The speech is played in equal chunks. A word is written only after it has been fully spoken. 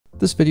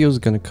This video is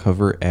going to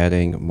cover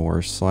adding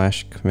more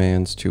slash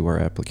commands to our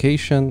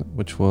application,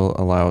 which will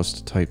allow us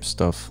to type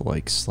stuff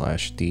like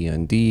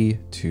 /dnd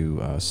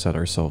to set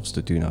ourselves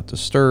to do not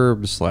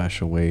disturb,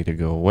 /away to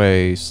go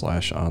away,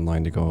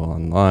 /online to go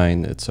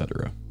online,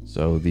 etc.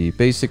 So the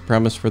basic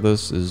premise for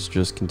this is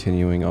just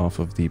continuing off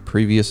of the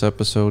previous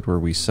episode where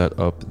we set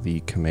up the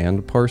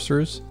command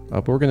parsers,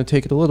 but we're going to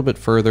take it a little bit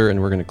further and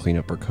we're going to clean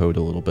up our code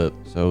a little bit.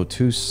 So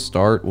to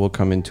start, we'll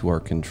come into our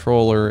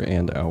controller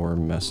and our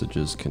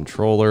messages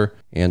controller.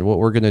 And what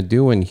we're going to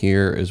do in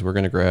here is we're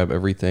going to grab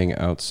everything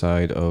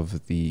outside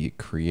of the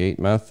create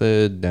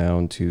method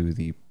down to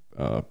the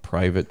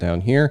private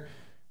down here.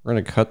 We're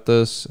going to cut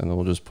this and then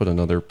we'll just put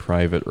another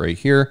private right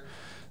here.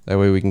 That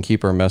way we can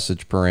keep our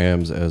message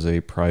params as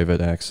a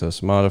private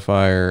access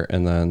modifier,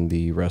 and then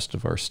the rest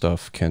of our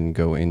stuff can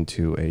go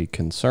into a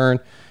concern.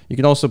 You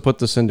can also put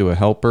this into a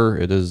helper.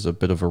 It is a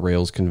bit of a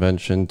Rails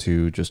convention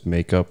to just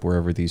make up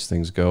wherever these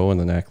things go and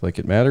then act like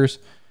it matters.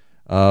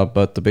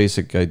 But the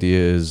basic idea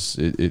is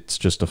it's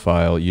just a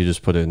file. You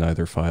just put it in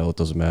either file. It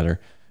doesn't matter.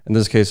 In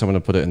this case, I'm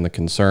going to put it in the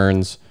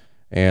concerns.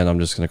 And I'm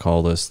just going to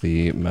call this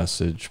the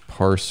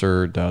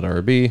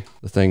MessageParser.rb.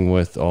 The thing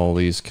with all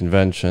these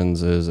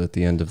conventions is at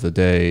the end of the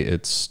day,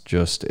 it's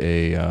just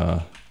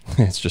a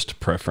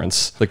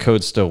preference. The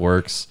code still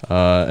works.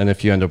 And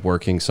if you end up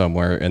working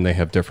somewhere and they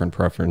have different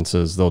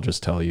preferences, they'll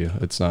just tell you.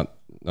 It's not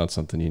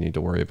something you need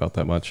to worry about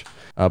that much.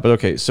 But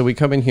okay, so we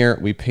come in here,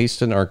 we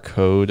paste in our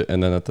code,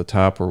 and then at the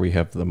top where we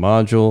have the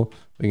module,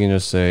 we can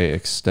just say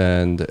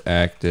extend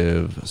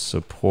active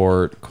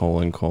support :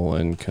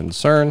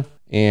 concern.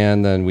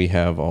 And then we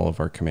have all of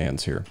our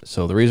commands here.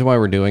 So the reason why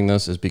we're doing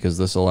this is because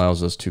this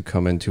allows us to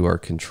come into our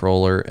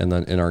controller, and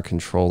then in our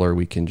controller,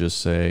 we can just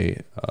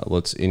say,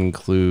 let's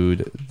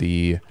include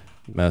the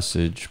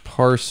message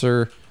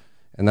parser,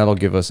 and that'll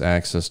give us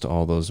access to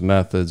all those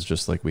methods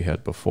just like we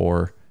had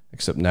before,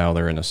 except now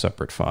they're in a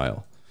separate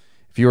file.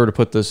 If you were to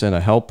put this in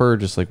a helper,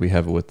 just like we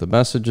have it with the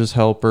messages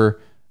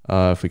helper,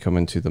 if we come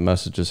into the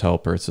messages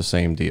helper, it's the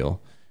same deal.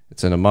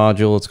 It's in a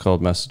module, it's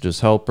called messages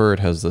helper, it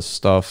has this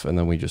stuff, and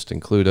then we just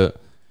include it.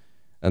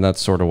 And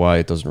that's sort of why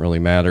it doesn't really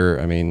matter.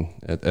 I mean,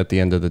 at the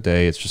end of the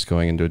day, it's just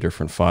going into a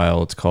different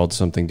file. It's called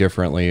something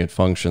differently, it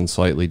functions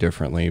slightly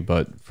differently,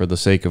 but for the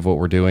sake of what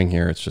we're doing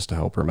here, it's just a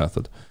helper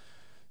method.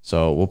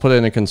 So we'll put it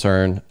in a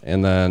concern,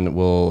 and then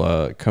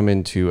we'll come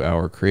into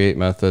our create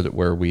method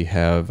where we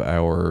have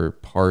our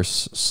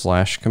parse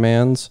slash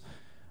commands.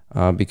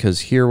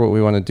 Because here what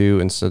we want to do,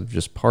 instead of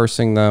just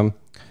parsing them,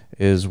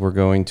 is we're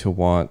going to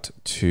want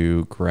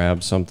to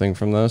grab something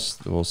from this.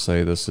 We'll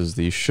say this is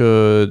the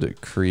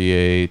should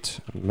create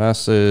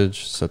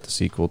message, set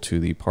this equal to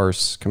the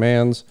parse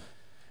commands.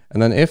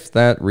 And then if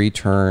that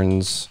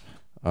returns,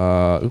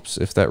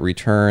 if that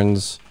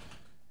returns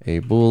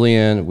a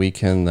Boolean, we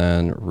can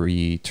then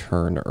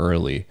return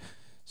early.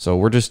 So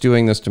we're just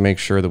doing this to make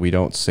sure that we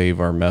don't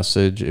save our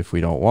message if we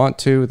don't want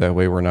to. That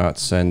way we're not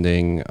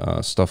sending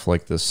stuff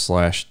like this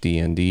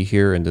 /dnd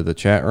here into the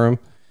chat room.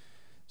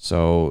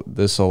 So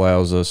this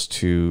allows us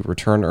to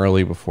return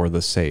early before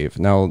the save.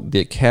 Now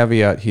the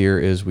caveat here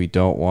is we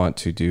don't want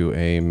to do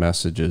a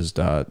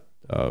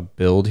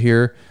messages.build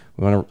here.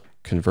 We want to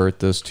convert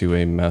this to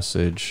a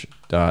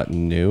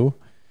message.new.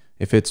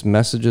 If it's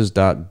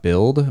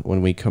messages.build,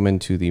 when we come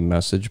into the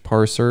message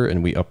parser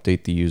and we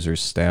update the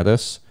user's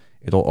status,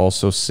 it'll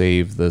also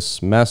save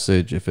this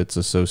message if it's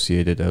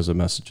associated as a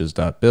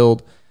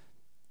messages.build,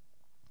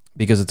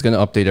 because it's going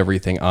to update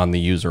everything on the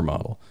user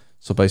model.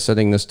 So by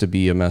setting this to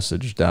be a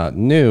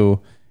message.new,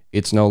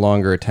 it's no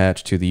longer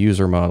attached to the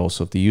user model.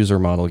 So if the user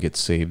model gets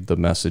saved, the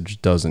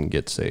message doesn't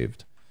get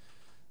saved.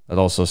 That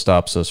also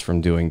stops us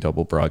from doing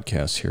double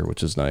broadcasts here,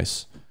 which is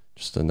nice.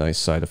 Just a nice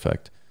side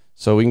effect.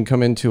 So we can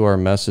come into our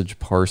message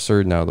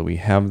parser now that we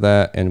have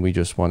that, and we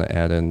just want to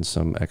add in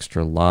some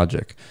extra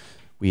logic.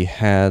 We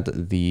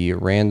had the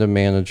random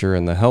manager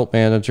and the help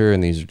manager,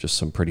 and these are just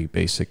some pretty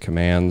basic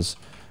commands.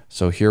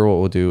 So here what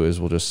we'll do is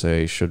we'll just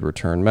say should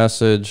return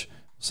message.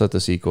 Set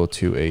this equal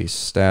to a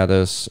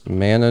status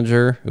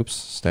manager,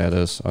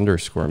 status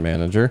 _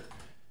 manager,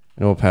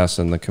 and we'll pass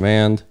in the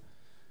command.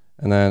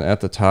 And then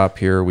at the top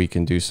here, we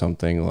can do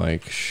something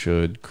like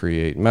should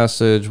create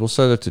message. We'll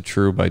set it to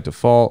true by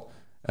default.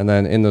 And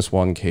then in this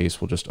one case,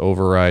 we'll just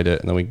override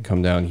it. And then we can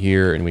come down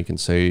here and we can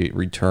say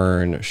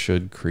return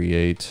should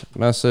create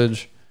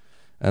message.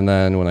 And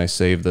then when I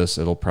save this,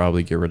 it'll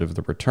probably get rid of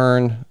the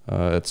return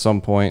at some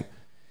point.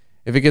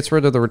 If it gets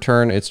rid of the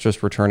return, it's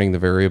just returning the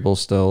variable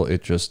still.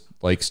 It just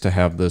likes to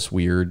have this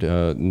weird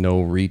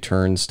no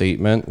return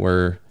statement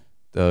where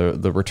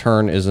the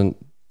return isn't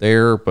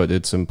there, but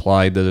it's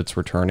implied that it's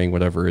returning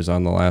whatever is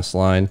on the last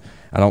line.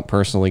 I don't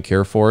personally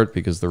care for it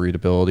because the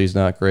readability is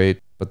not great,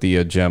 but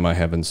the gem I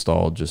have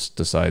installed just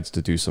decides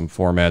to do some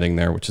formatting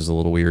there, which is a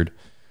little weird.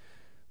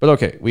 But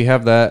okay, we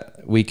have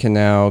that. We can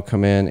now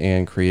come in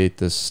and create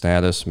this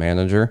status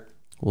manager.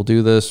 We'll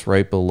do this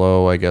right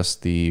below, I guess,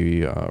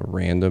 the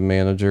random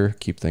manager,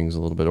 keep things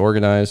a little bit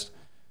organized.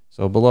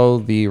 So below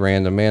the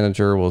random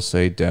manager, we'll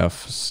say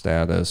def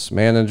status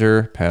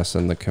manager, pass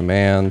in the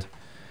command,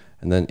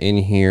 And then in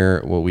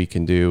here, what we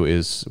can do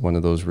is one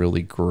of those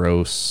really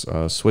gross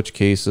switch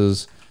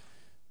cases.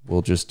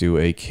 We'll just do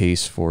a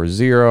case for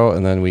 0,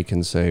 and then we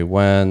can say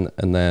when,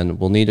 and then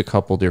we'll need a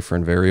couple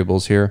different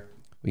variables here.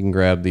 We can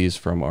grab these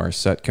from our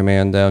set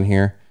command down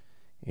here,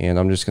 and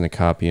I'm just going to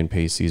copy and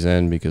paste these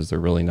in because they're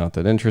really not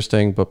that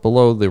interesting. But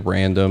below the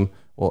random,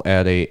 we'll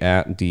add a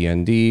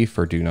 @DND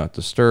for do not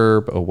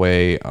disturb,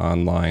 away,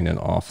 online, and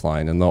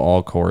offline, and they'll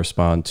all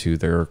correspond to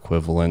their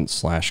equivalent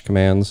 /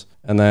 commands.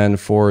 And then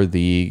for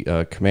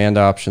the command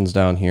options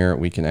down here,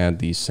 we can add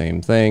these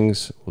same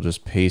things. We'll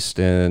just paste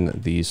in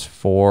these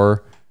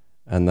 4,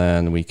 and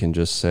then we can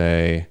just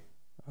say,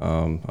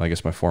 I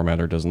guess my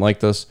formatter doesn't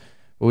like this,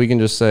 but we can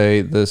just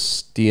say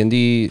this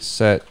DND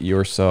set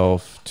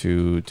yourself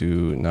to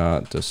do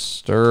not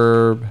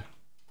disturb,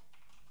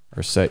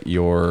 or set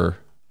your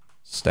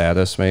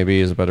status maybe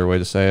is a better way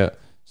to say it.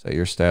 Set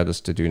your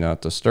status to do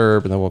not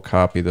disturb, and then we'll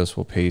copy this,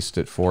 we'll paste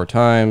it 4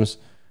 times,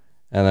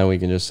 and then we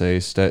can just say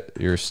set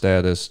your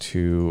status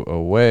to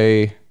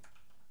away,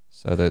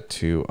 set it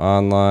to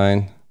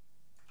online,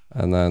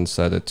 and then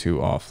set it to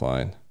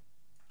offline.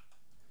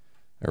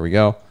 There we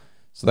go.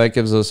 So that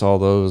gives us all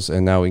those,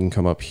 and now we can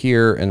come up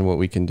here, and what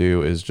we can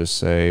do is just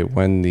say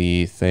when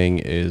the thing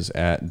is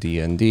at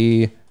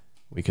DND.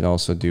 We can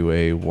also do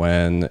a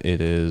when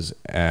it is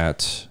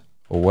at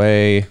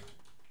away,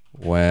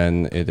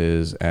 when it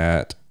is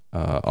at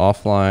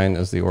offline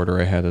is the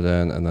order I had it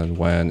in, and then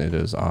when it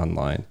is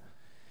online.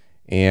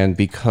 And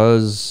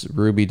because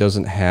Ruby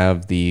doesn't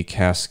have the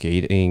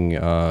cascading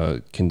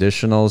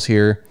conditionals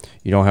here,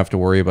 you don't have to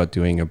worry about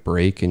doing a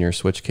break in your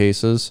switch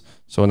cases.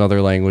 So in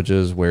other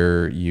languages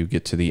where you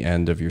get to the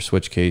end of your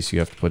switch case, you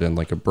have to put in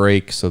like a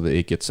break so that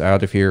it gets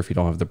out of here. If you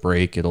don't have the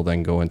break, it'll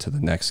then go into the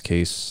next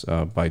case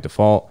by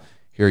default.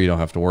 Here you don't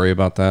have to worry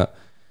about that.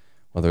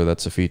 Whether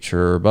that's a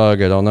feature or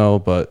bug, I don't know,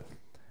 but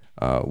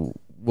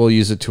we'll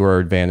use it to our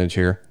advantage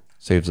here.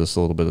 Saves us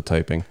a little bit of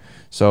typing.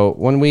 So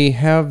when we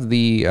have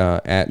the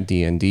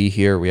 @DND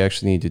here, we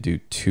actually need to do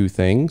 2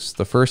 things.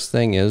 The first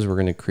thing is we're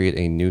going to create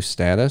a new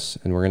status,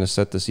 and we're going to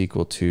set this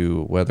equal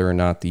to whether or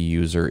not the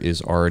user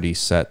is already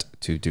set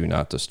to do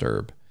not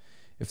disturb.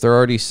 If they're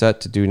already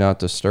set to do not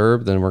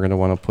disturb, then we're going to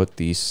want to put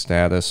the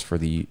status for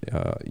the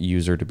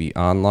user to be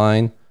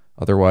online.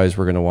 Otherwise,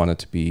 we're going to want it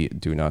to be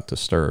do not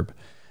disturb.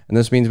 And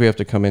this means we have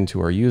to come into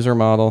our user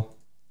model,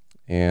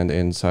 and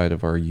inside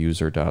of our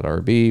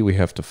user.rb, we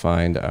have to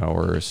find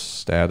our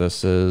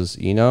statuses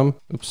enum.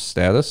 Oops,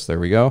 status, there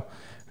we go.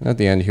 And at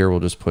the end here,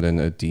 we'll just put in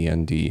a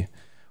DND.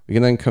 We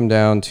can then come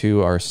down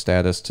to our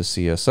status to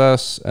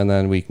CSS, and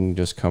then we can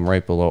just come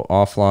right below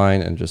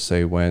offline and just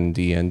say when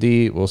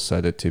DND, we'll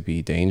set it to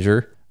be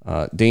danger.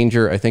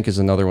 Danger, I think, is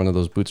another one of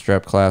those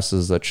Bootstrap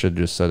classes that should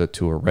just set it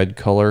to a red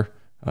color,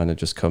 and it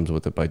just comes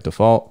with it by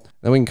default.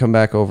 Then we can come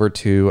back over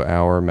to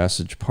our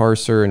message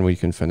parser, and we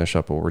can finish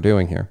up what we're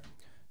doing here.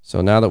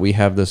 So now that we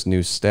have this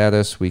new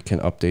status, we can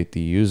update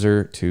the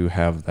user to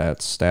have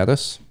that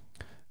status.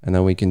 And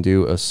then we can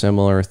do a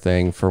similar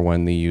thing for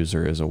when the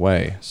user is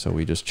away. So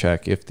we just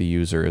check if the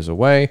user is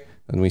away,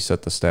 then we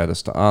set the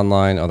status to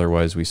online.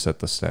 Otherwise, we set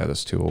the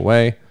status to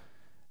away.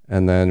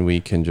 And then we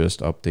can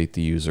just update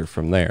the user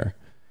from there.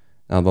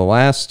 Now the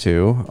last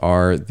 2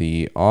 are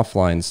the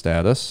offline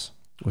status,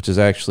 which is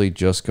actually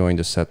just going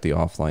to set the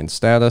offline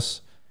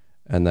status,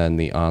 and then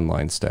the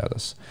online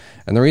status.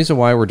 And the reason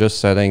why we're just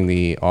setting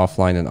the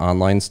offline and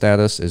online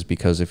status is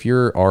because if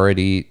you're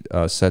already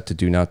set to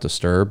do not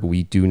disturb,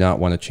 we do not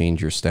want to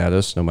change your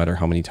status no matter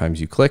how many times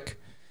you click.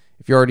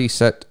 If you're already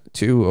set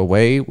to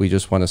away, we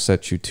just want to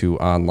set you to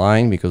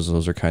online because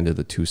those are kind of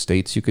the 2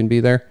 states you can be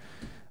there.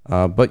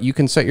 But you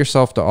can set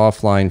yourself to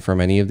offline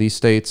from any of these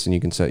states, and you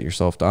can set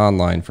yourself to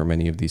online from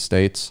any of these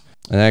states.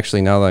 And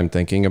actually, now that I'm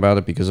thinking about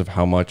it, because of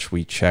how much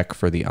we check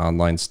for the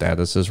online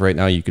statuses right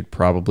now, you could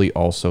probably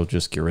also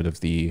just get rid of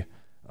the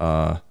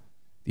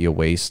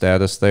away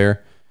status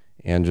there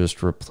and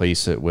just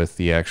replace it with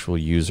the actual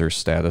user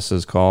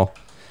statuses call.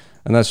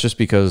 And that's just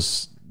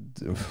because,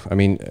 I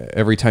mean,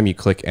 every time you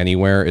click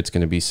anywhere, it's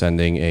going to be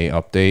sending a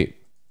update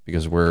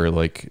because we're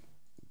like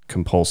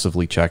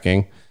compulsively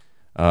checking.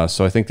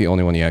 So I think the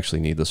only one you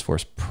actually need this for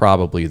is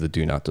probably the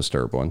do not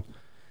disturb one.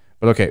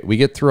 But okay, we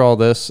get through all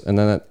this, and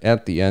then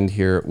at the end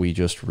here, we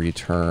just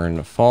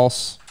return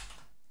false.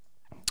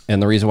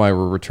 And the reason why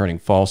we're returning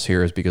false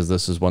here is because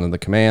this is one of the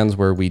commands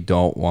where we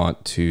don't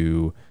want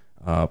to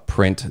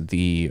print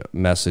the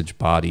message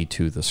body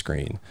to the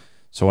screen.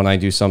 So when I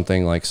do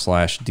something like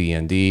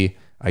 /DND,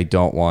 I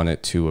don't want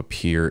it to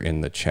appear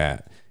in the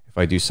chat. If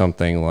I do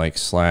something like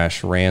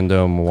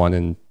 /random1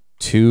 and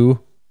 2,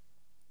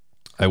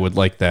 I would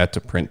like that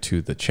to print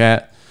to the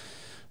chat.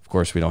 Of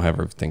course, we don't have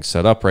everything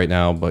set up right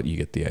now, but you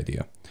get the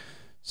idea.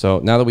 So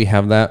now that we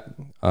have that,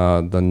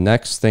 the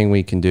next thing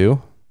we can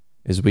do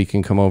is we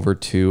can come over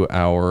to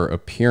our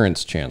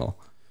appearance channel.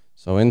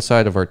 So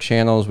inside of our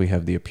channels, we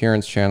have the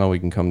appearance channel. We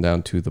can come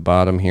down to the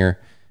bottom here.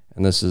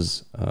 And this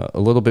is a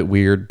little bit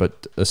weird,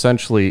 but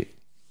essentially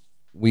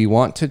we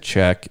want to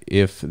check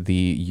if the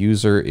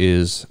user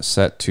is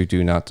set to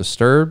do not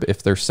disturb.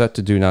 If they're set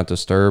to do not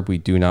disturb, we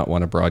do not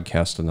want to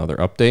broadcast another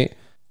update.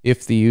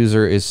 If the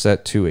user is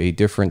set to a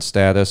different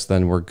status,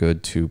 then we're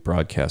good to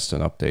broadcast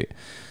an update.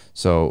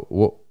 So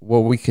what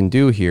we can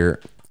do here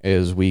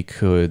is we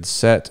could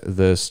set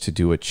this to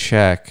do a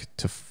check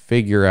to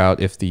figure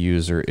out if the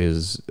user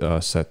is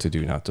set to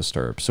do not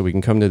disturb. So we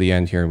can come to the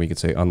end here and we can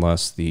say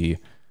unless the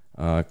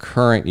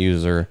current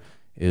user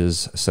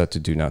is set to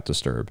do not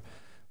disturb.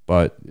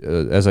 But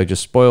as I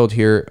just spoiled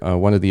here,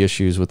 one of the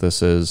issues with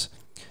this is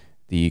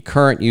the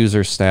current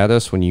user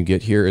status when you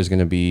get here is going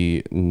to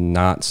be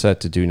not set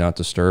to do not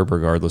disturb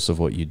regardless of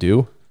what you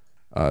do.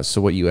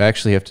 So what you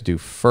actually have to do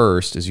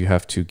first is you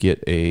have to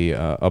get a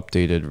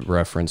updated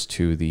reference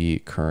to the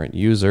current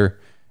user.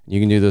 You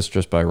can do this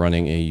just by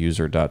running a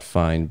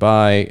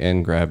user.findBy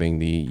and grabbing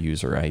the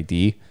user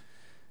ID.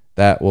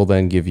 That will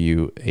then give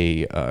you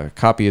a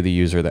copy of the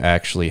user that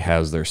actually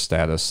has their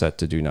status set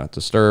to do not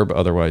disturb.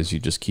 Otherwise, you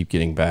just keep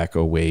getting back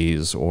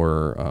aways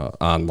or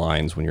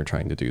onlines when you're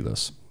trying to do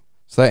this.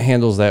 So that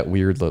handles that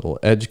weird little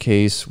edge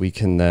case. We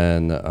can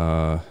then,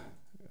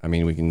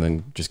 we can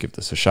then just give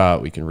this a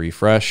shot. We can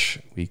refresh.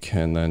 We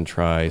can then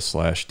try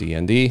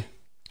 /DND.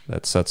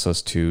 That sets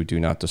us to do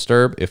not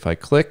disturb. If I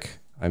click,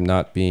 I'm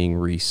not being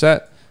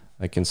reset.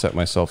 I can set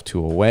myself to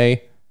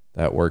away.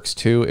 That works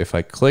too. If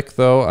I click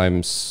though,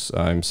 I'm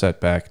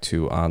set back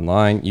to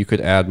online. You could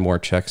add more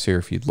checks here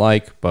if you'd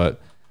like, but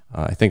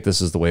I think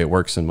this is the way it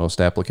works in most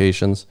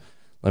applications.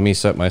 Let me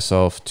set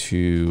myself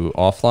to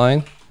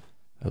offline.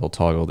 It'll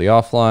toggle the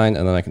offline,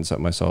 and then I can set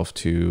myself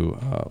to,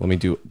 let me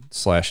do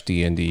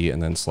 /DND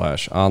and then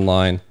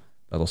 /online.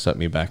 That'll set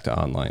me back to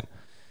online.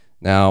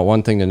 Now,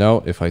 one thing to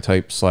note, if I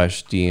type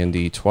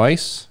 /DND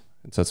twice,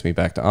 it sets me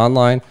back to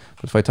online.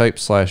 But if I type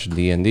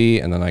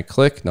 /DND and then I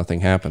click,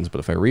 nothing happens. But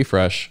if I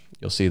refresh,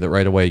 you'll see that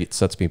right away it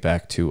sets me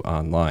back to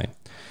online.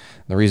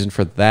 And the reason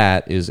for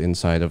that is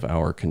inside of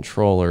our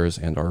controllers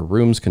and our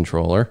rooms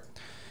controller.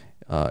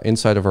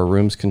 Inside of our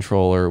rooms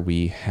controller,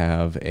 we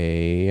have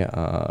a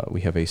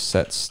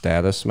set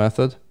status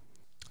method.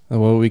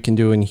 And what we can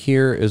do in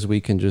here is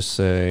we can just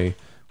say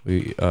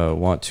we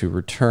want to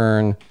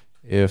return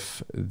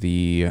if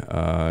the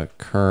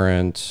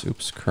current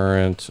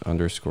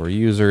underscore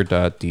user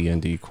dot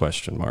DND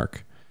question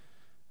mark.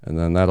 And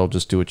then that'll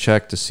just do a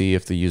check to see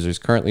if the user is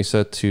currently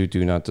set to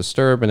do not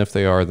disturb. And if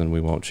they are, then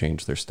we won't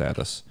change their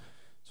status.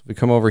 So if we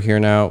come over here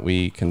now,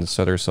 we can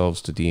set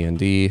ourselves to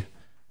DND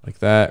like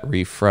that,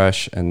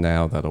 refresh, and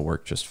now that'll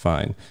work just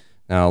fine.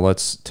 Now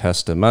let's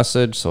test a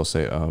message. So I'll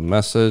say a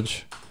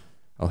message.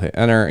 I'll hit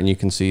enter, and you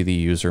can see the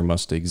user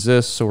must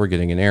exist. So we're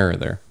getting an error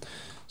there.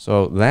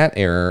 So that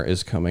error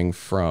is coming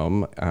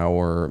from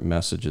our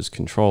messages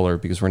controller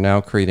because we're now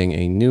creating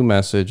a new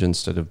message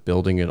instead of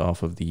building it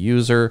off of the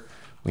user.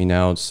 We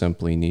now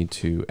simply need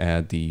to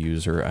add the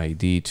user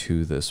ID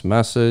to this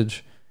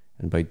message.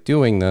 And by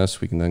doing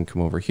this, we can then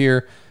come over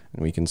here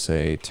and we can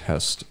say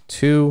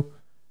test2.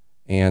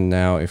 And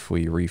now if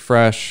we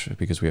refresh,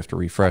 because we have to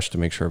refresh to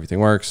make sure everything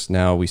works,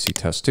 now we see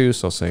test2.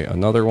 So I'll say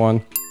another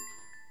one.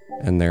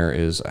 And there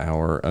is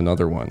our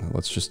another one.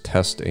 Let's just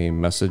test a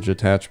message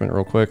attachment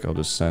real quick. I'll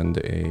just send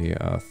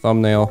a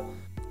thumbnail.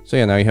 So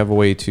yeah, now you have a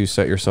way to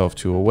set yourself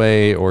to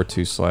away or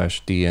to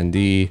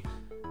 /DND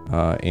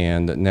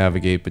and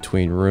navigate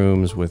between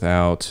rooms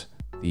without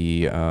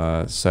the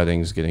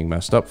settings getting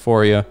messed up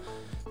for you.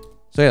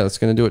 So yeah, that's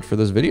going to do it for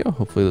this video.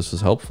 Hopefully this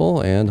was helpful,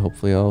 and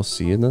hopefully I'll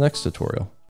see you in the next tutorial.